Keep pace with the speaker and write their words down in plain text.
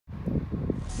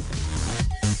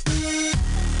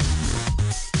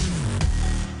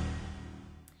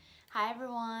Hi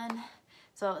everyone.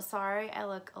 So sorry I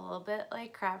look a little bit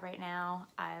like crap right now.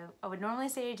 I would normally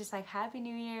say just like Happy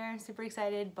New Year, super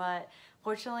excited, but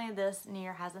fortunately this New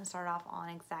Year hasn't started off on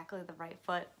exactly the right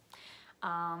foot.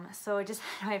 So I just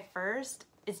had my first,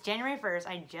 it's January 1st,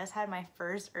 I just had my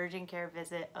first urgent care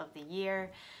visit of the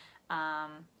year.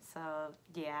 So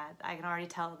yeah, I can already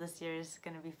tell this year is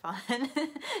gonna be fun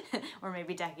or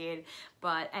maybe decade.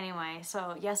 But anyway,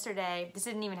 so yesterday, this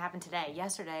didn't even happen today.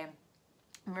 Yesterday,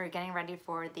 we were getting ready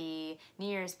for the New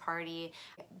Year's party.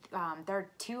 There are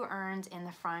two urns in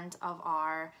the front of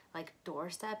our like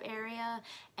doorstep area,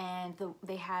 and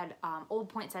they had old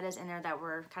poinsettias in there that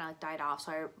were kind of like died off,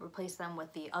 so I replaced them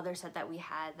with the other set that we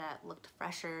had that looked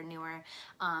fresher, newer.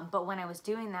 But when I was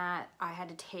doing that, I had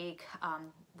to take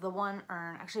the one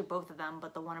urn, actually both of them,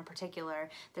 but the one in particular,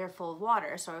 they're full of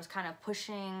water, so I was kind of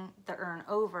pushing the urn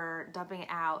over, dumping it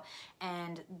out,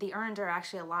 and the urns are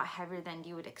actually a lot heavier than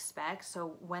you would expect.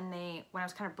 So when I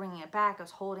was kind of bringing it back, I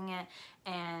was holding it,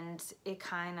 and it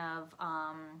kind of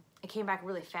it came back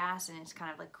really fast, and it just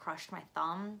kind of like crushed my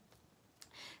thumb.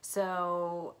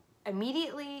 So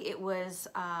immediately it was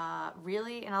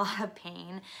really in a lot of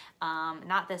pain.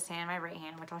 Not this hand, my right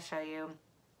hand, which I'll show you.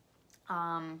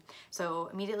 So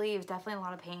immediately it was definitely a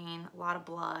lot of pain, a lot of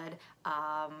blood,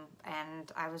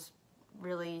 and I was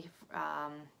really, I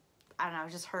don't know, I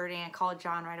was just hurting. I called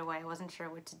John right away. I wasn't sure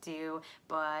what to do,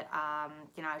 but,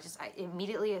 you know,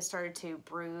 immediately it started to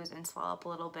bruise and swell up a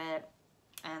little bit.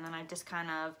 And then I just kind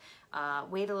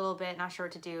of wait a little bit, not sure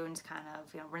what to do, and just kind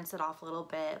of, you know, rinse it off a little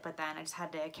bit. But then I just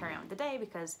had to carry on with the day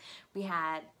because we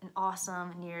had an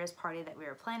awesome New Year's party that we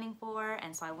were planning for,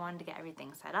 and so I wanted to get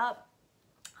everything set up.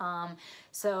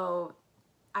 So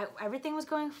everything was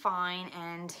going fine,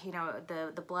 and you know,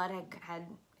 the blood had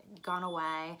gone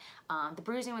away. The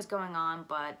bruising was going on,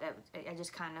 but I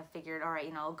just kind of figured, all right,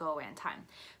 you know, it'll go away in time.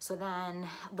 So then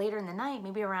later in the night,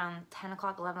 maybe around 10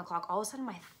 o'clock, 11 o'clock, all of a sudden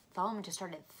my thumb just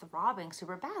started throbbing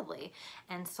super badly.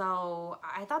 And so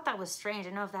I thought that was strange. I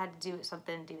don't know if that had to do with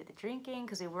something to do with the drinking,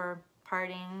 because we were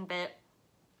partying a bit.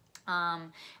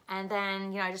 And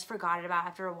then, you know, I just forgot it about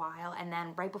after a while, and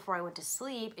then right before I went to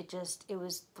sleep, it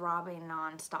was throbbing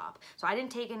nonstop. So I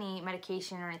didn't take any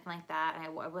medication or anything like that, and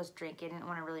I was drinking. I didn't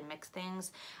want to really mix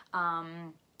things.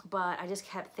 But I just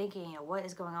kept thinking, you know, what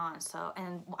is going on? So,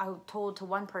 and I told to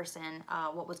one person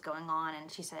what was going on,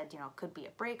 and she said, you know, it could be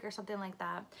a break or something like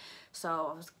that.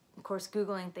 So I was, of course,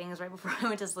 Googling things right before I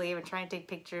went to sleep and trying to take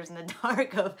pictures in the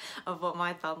dark of what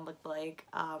my thumb looked like.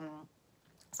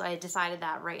 So I decided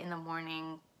that right in the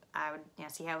morning I would, you know,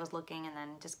 see how I was looking and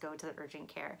then just go to the urgent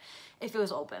care if it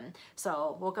was open.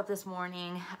 So woke up this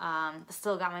morning,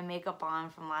 still got my makeup on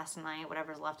from last night,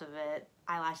 whatever's left of it,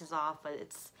 eyelashes off, but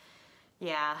it's,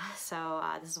 yeah, so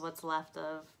this is what's left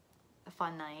of a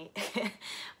fun night.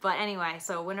 But anyway,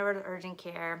 so went over to urgent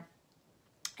care,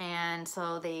 and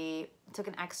so they took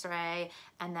an x-ray,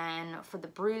 and then for the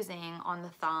bruising on the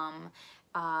thumb,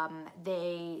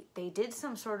 they did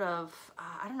some sort of,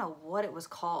 I don't know what it was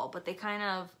called, but they kind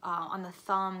of, on the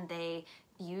thumb, they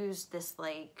used this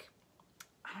like,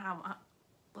 I don't know,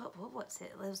 what was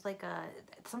it? It was like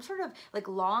some sort of like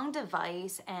long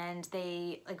device, and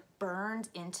they like burned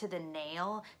into the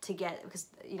nail to get, because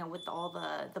you know, with all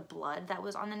the blood that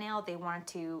was on the nail, they wanted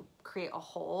to create a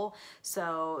hole.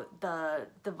 So the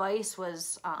device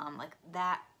was like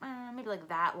that, maybe like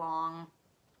that long.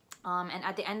 And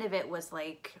at the end of it was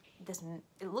like this,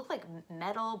 it looked like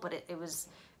metal, but it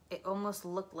almost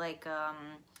looked like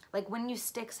when you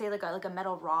stick, say, like a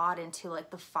metal rod into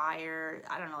like the fire,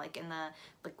 I don't know, like in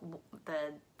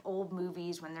the old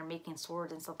movies when they're making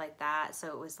swords and stuff like that. So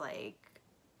it was like,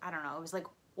 I don't know, it was like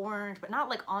orange, but not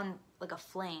like on like a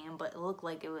flame, but it looked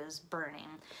like it was burning.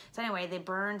 So anyway, they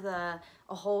burned a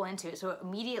hole into it. So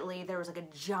immediately there was like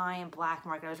a giant black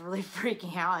mark, and I was really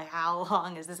freaking out, like how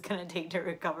long is this gonna take to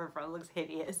recover from? It looks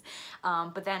hideous.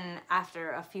 But then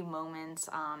after a few moments,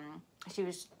 she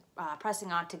was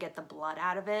pressing on to get the blood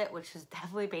out of it, which was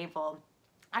definitely painful.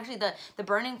 Actually, the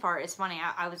burning part is funny.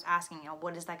 I was asking, you know,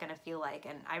 what is that going to feel like?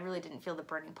 And I really didn't feel the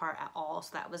burning part at all,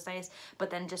 so that was nice. But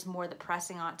then just more the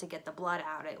pressing on to get the blood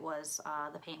out, it was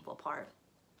the painful part.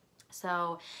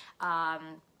 So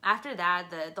after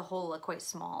that, the hole looked quite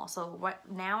small. So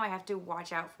now I have to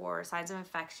watch out for signs of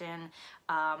infection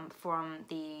from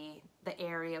the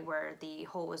area where the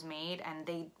hole was made,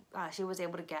 and she was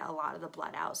able to get a lot of the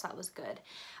blood out, so that was good.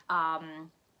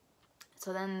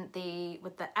 So then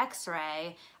with the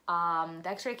x-ray, the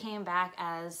x-ray came back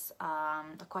as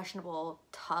a questionable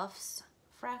tuft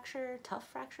fracture,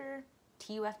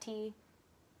 TUFT.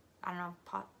 I don't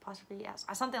know, possibly, yes,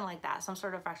 something like that, some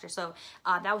sort of fracture. So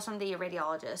that was from the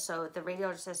radiologist. So the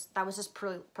radiologist says that was just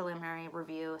preliminary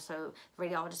review. So the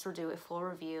radiologist will do a full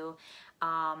review.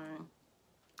 In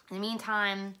the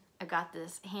meantime, I got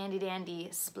this handy dandy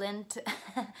splint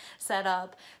set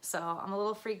up. So I'm a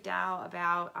little freaked out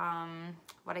about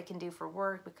what I can do for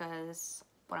work, because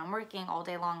when I'm working all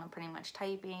day long, I'm pretty much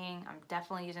typing. I'm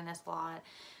definitely using this a lot.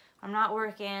 I'm not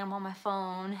working, I'm on my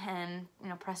phone and, you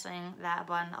know, pressing that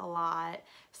button a lot.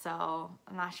 So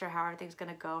I'm not sure how everything's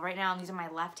gonna go. Right now I'm using my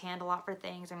left hand a lot for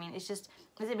things. I mean, it's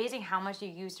amazing how much you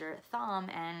use your thumb,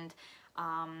 and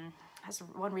that's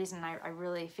one reason I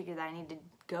really figured that I need to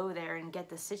go there and get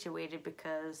this situated,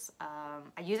 because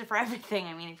I use it for everything.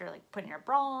 I mean, if you're like putting your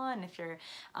bra on, if you're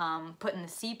putting the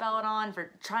seatbelt on,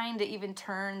 for trying to even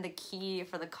turn the key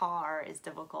for the car is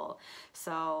difficult.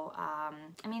 So,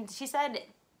 I mean, she said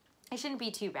it shouldn't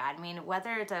be too bad. I mean,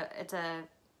 whether it's a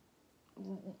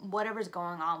whatever's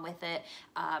going on with it,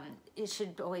 it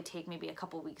should only take maybe a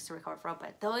couple weeks to recover from.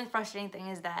 But the only frustrating thing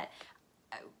is that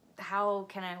how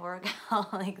can I work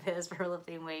out like this for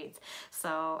lifting weights?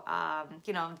 So,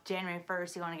 you know, January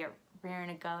 1st, you want to get rearing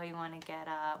to go, you want to get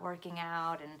working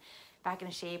out and back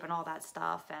into shape and all that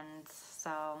stuff. And so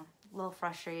a little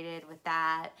frustrated with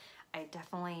that. I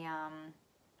definitely,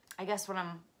 I guess when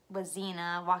I'm with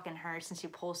Xena, walking her, since she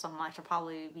pulls so much, I'll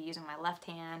probably be using my left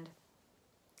hand.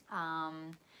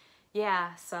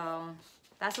 Yeah, so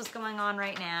that's what's going on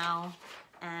right now.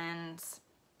 And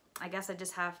I guess I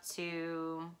just have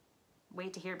to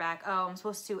wait to hear back. Oh, I'm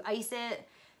supposed to ice it,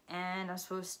 and I'm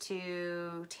supposed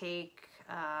to take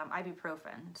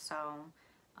ibuprofen. So,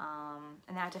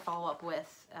 and I have to follow up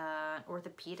with an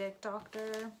orthopedic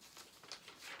doctor.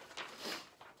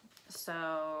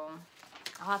 So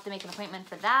I'll have to make an appointment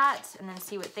for that and then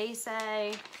see what they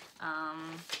say. I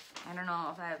don't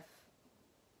know if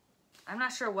I'm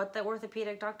not sure what the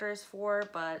orthopedic doctor is for,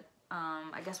 but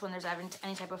I guess when there's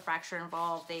any type of fracture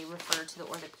involved, they refer to the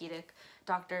orthopedic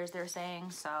doctors, they're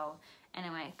saying. So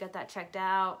anyway, get that checked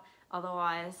out.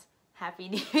 Otherwise, Happy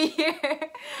New Year.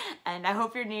 And I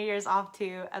hope your New Year's off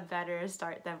to a better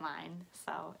start than mine.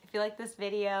 So if you like this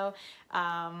video,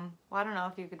 well, I don't know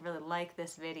if you could really like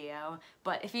this video,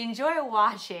 but if you enjoy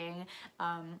watching,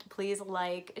 please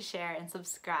like, share, and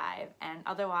subscribe. And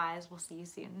otherwise, we'll see you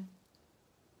soon.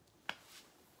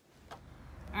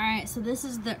 Alright, so this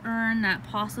is the urn that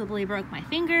possibly broke my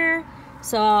finger.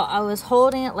 So I was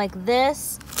holding it like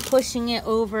this, pushing it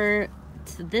over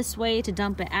to this way to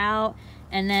dump it out,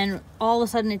 and then all of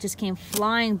a sudden it just came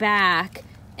flying back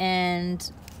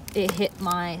and it hit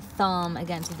my thumb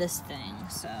against this thing.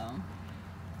 So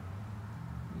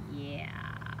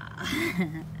yeah.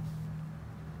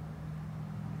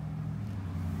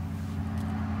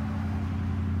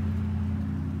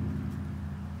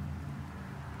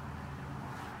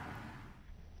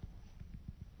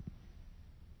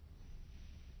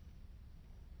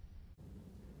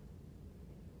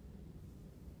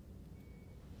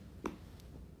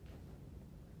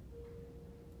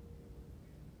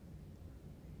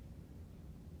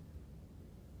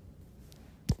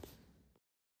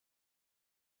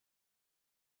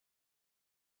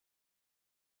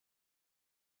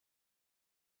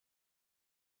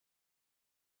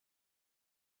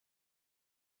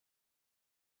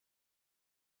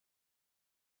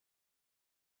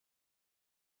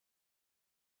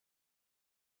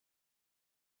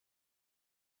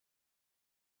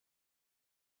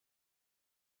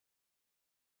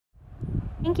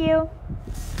 Thank you.